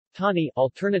Tani,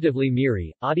 alternatively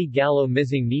Miri, Adi Gallo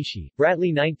Mizing Nishi,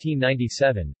 Bratley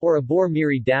 1997, or Abor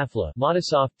Miri Dafla,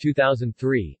 Matisoff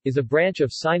 2003, is a branch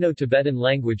of Sino-Tibetan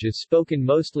languages spoken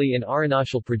mostly in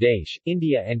Arunachal Pradesh,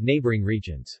 India and neighboring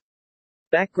regions.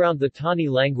 Background: the Tani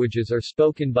languages are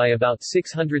spoken by about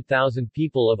 600,000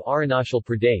 people of Arunachal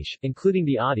Pradesh, including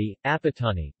the Adi,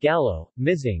 Apatani, Gallo,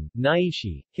 Mizing,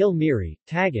 Naishi, Hill Miri,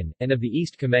 Tagan, and of the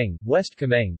East Kameng, West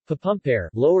Kameng, Papumpere,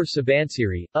 Lower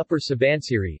Subansiri, Upper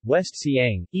Subansiri, West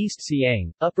Siang, East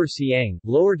Siang, Upper Siang,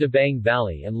 Lower Debang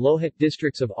Valley and Lohit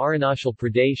districts of Arunachal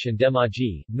Pradesh and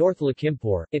Dhemaji, North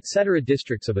Lakhimpur, etc.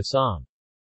 districts of Assam.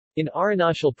 In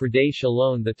Arunachal Pradesh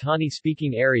alone, the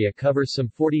Tani-speaking area covers some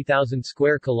 40,000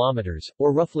 square kilometers,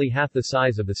 or roughly half the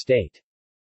size of the state.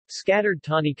 Scattered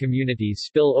Tani communities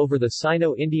spill over the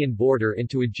Sino-Indian border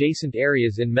into adjacent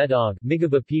areas in Medog,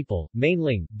 Migaba people,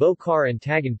 Mainling, Bokar and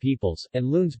Tagan peoples, and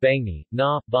Luns Bangni,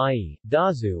 Na, Bai,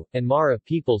 Dazu, and Mara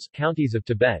peoples, counties of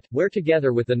Tibet, where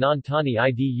together with the non-Tani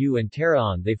Idu and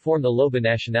Taraon they form the Loba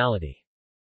nationality.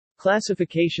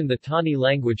 Classification: the Tani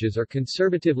languages are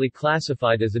conservatively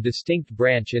classified as a distinct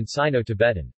branch in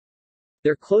Sino-Tibetan.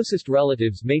 Their closest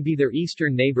relatives may be their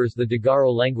eastern neighbors the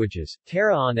Dagaro languages,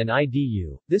 Taraon and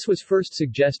Idu. This was first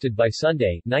suggested by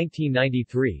Sunday,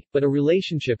 1993, but a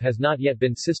relationship has not yet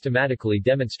been systematically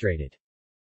demonstrated.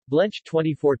 Blench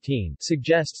 2014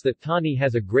 suggests that Tani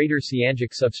has a Greater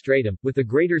Siangic substratum, with the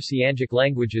Greater Siangic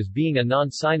languages being a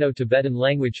non-Sino-Tibetan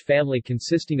language family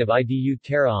consisting of Idu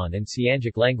Taraon and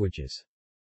Siangic languages.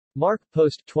 Mark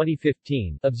Post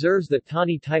 2015 observes that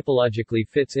Tani typologically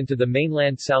fits into the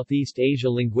mainland Southeast Asia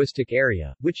linguistic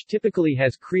area, which typically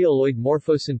has Creoloid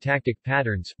morphosyntactic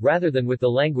patterns, rather than with the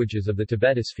languages of the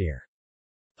Tibetosphere.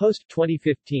 Post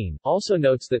 2015 also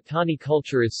notes that Tani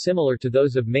culture is similar to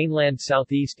those of mainland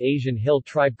Southeast Asian hill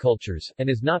tribe cultures, and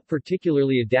is not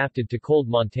particularly adapted to cold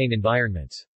montane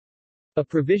environments. A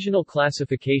provisional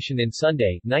classification in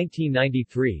Sunday,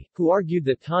 1993, who argued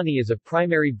that Tani is a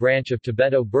primary branch of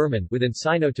Tibeto-Burman within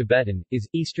Sino-Tibetan, is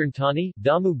Eastern Tani,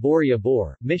 Damu Bori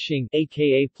Abor, Mishing,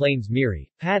 aka Plains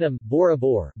Miri, Padam, Bor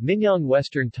Abor, Minyang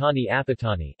Western Tani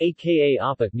Apatani, aka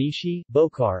Apat Nishi,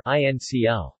 Bokar,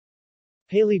 INCL.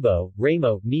 Palibo,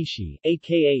 Ramo, Nishi,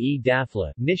 aka E.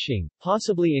 Dafla, Nishing,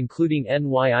 possibly including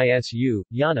Nyisu,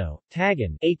 Yano,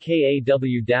 Tagan, aka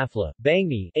W. Dafla,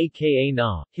 Bangni, aka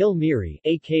Na, Hill Miri,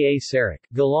 aka Sarak,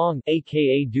 Galong,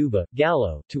 aka Duba,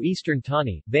 Gallo, to Eastern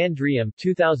Tani. Van Driem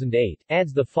 2008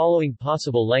 adds the following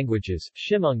possible languages: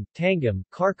 Shimung, Tangam,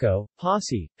 Karko,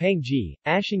 Pasi, Pangji.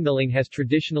 Ashingmiling has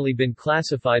traditionally been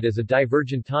classified as a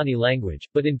divergent Tani language,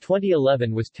 but in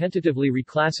 2011 was tentatively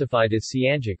reclassified as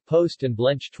Siangic. Post and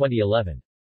Blench 2011.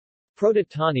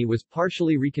 Proto-Tani was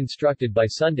partially reconstructed by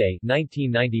Sunday,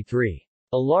 1993.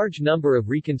 A large number of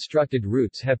reconstructed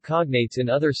roots have cognates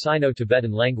in other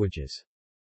Sino-Tibetan languages.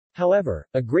 However,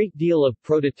 a great deal of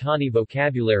Proto-Tani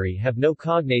vocabulary have no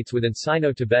cognates within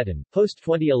Sino-Tibetan,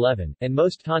 post-2011, and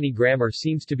most Tani grammar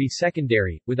seems to be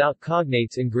secondary, without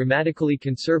cognates in grammatically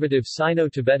conservative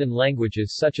Sino-Tibetan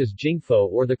languages such as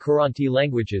Jingpho or the Kiranti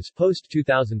languages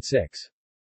post-2006.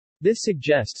 This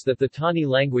suggests that the Tani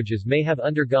languages may have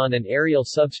undergone an aerial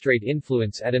substrate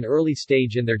influence at an early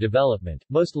stage in their development,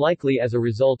 most likely as a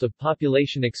result of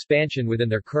population expansion within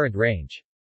their current range.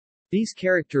 These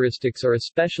characteristics are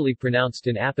especially pronounced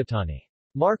in Apatani.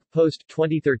 Mark Post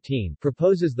 2013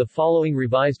 proposes the following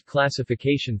revised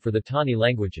classification for the Tani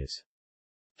languages.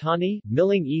 Tani,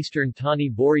 Miling Eastern Tani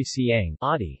Bori Siang,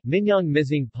 Adi, Minyang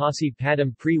Mizing Pasi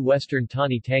Padam Pre-Western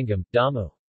Tani Tangam,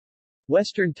 Damu.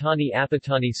 Western Tani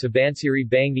Apatani Sabansiri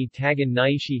Bangni Tagan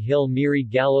Naishi Hill Miri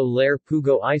Gallo Lair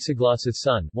Pugo Isogloss's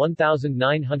Sun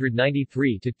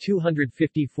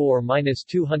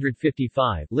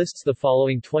 1993-254-255 lists the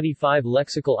following 25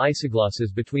 lexical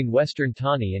isoglosses between Western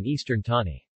Tani and Eastern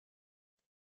Tani.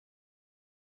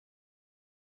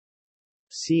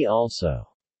 See also: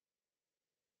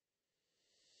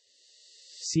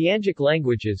 Siangic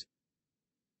languages,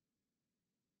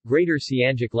 Greater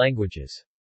Siangic languages.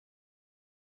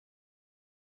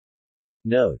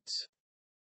 Notes.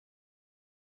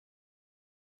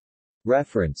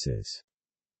 References.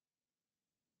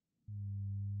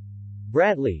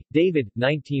 Bratley, David,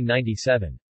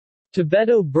 1997.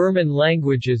 Tibeto-Burman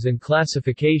Languages and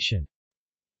Classification.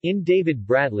 In David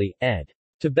Bratley, ed.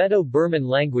 Tibeto-Burman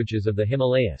Languages of the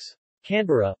Himalayas.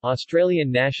 Canberra,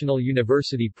 Australian National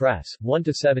University Press,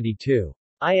 1-72.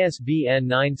 ISBN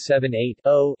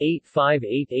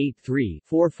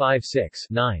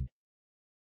 978-0-85883-456-9.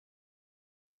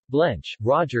 Blench,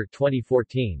 Roger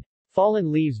 2014. Fallen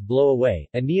Leaves Blow Away,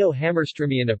 a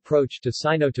Neo-Hammerströmian Approach to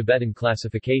Sino-Tibetan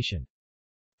Classification.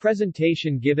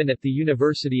 Presentation given at the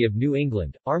University of New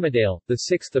England, Armidale,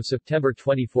 6 September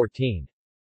 2014.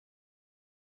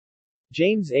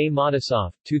 James A.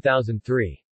 Matisoff,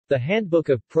 2003. The Handbook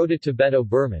of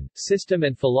Proto-Tibeto-Burman, System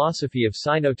and Philosophy of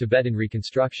Sino-Tibetan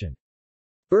Reconstruction.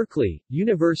 Berkeley,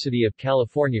 University of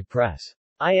California Press.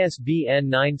 ISBN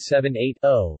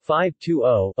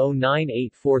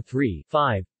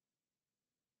 978-0-520-09843-5.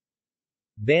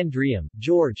 Van Driem,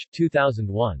 George,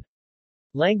 2001.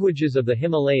 Languages of the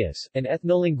Himalayas, an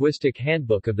Ethnolinguistic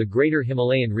Handbook of the Greater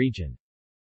Himalayan Region.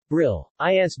 Brill.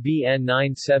 ISBN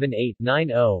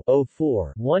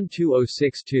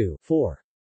 978-90-04-12062-4.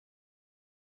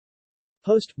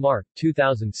 Post, Mark,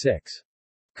 2006.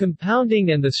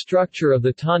 Compounding and the Structure of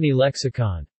the Tani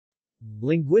Lexicon.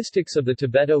 Linguistics of the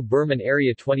Tibeto-Burman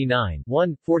Area 29,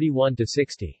 1,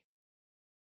 41-60.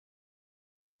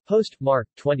 Post, Mark,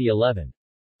 2011.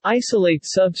 Isolate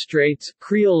Substrates,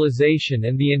 Creolization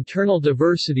and the Internal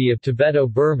Diversity of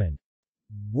Tibeto-Burman.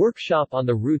 Workshop on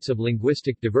the Roots of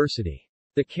Linguistic Diversity.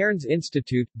 The Cairns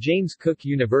Institute, James Cook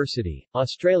University,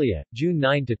 Australia, June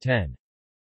 9-10.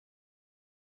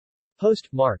 Post,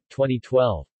 Mark,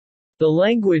 2012. The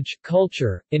Language,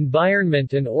 Culture,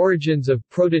 Environment and Origins of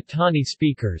Proto-Tani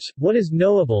Speakers, What is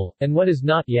Knowable, and What is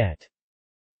Not Yet.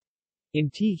 In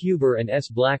T. Huber and S.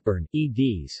 Blackburn,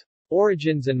 eds.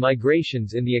 Origins and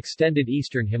Migrations in the Extended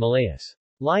Eastern Himalayas.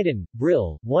 Leiden,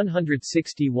 Brill,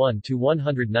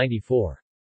 161-194.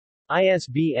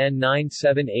 ISBN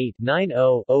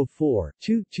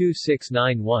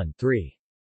 978-90-04-22691-3.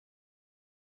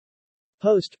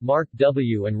 Post, Mark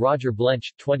W. and Roger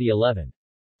Blench, 2011.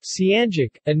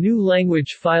 Siangic, a New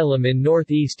Language Phylum in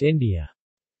Northeast India.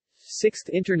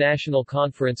 6th International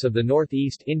Conference of the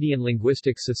Northeast Indian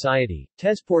Linguistics Society,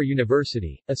 Tezpur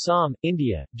University, Assam,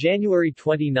 India, January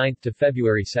 29 to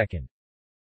February 2.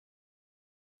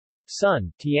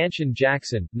 Sun, Tianxian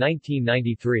Jackson,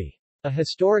 1993. A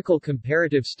Historical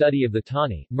Comparative Study of the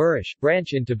Tani, Murish,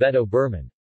 Branch in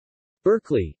Tibeto-Burman.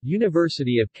 Berkeley,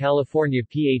 University of California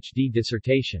PhD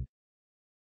dissertation.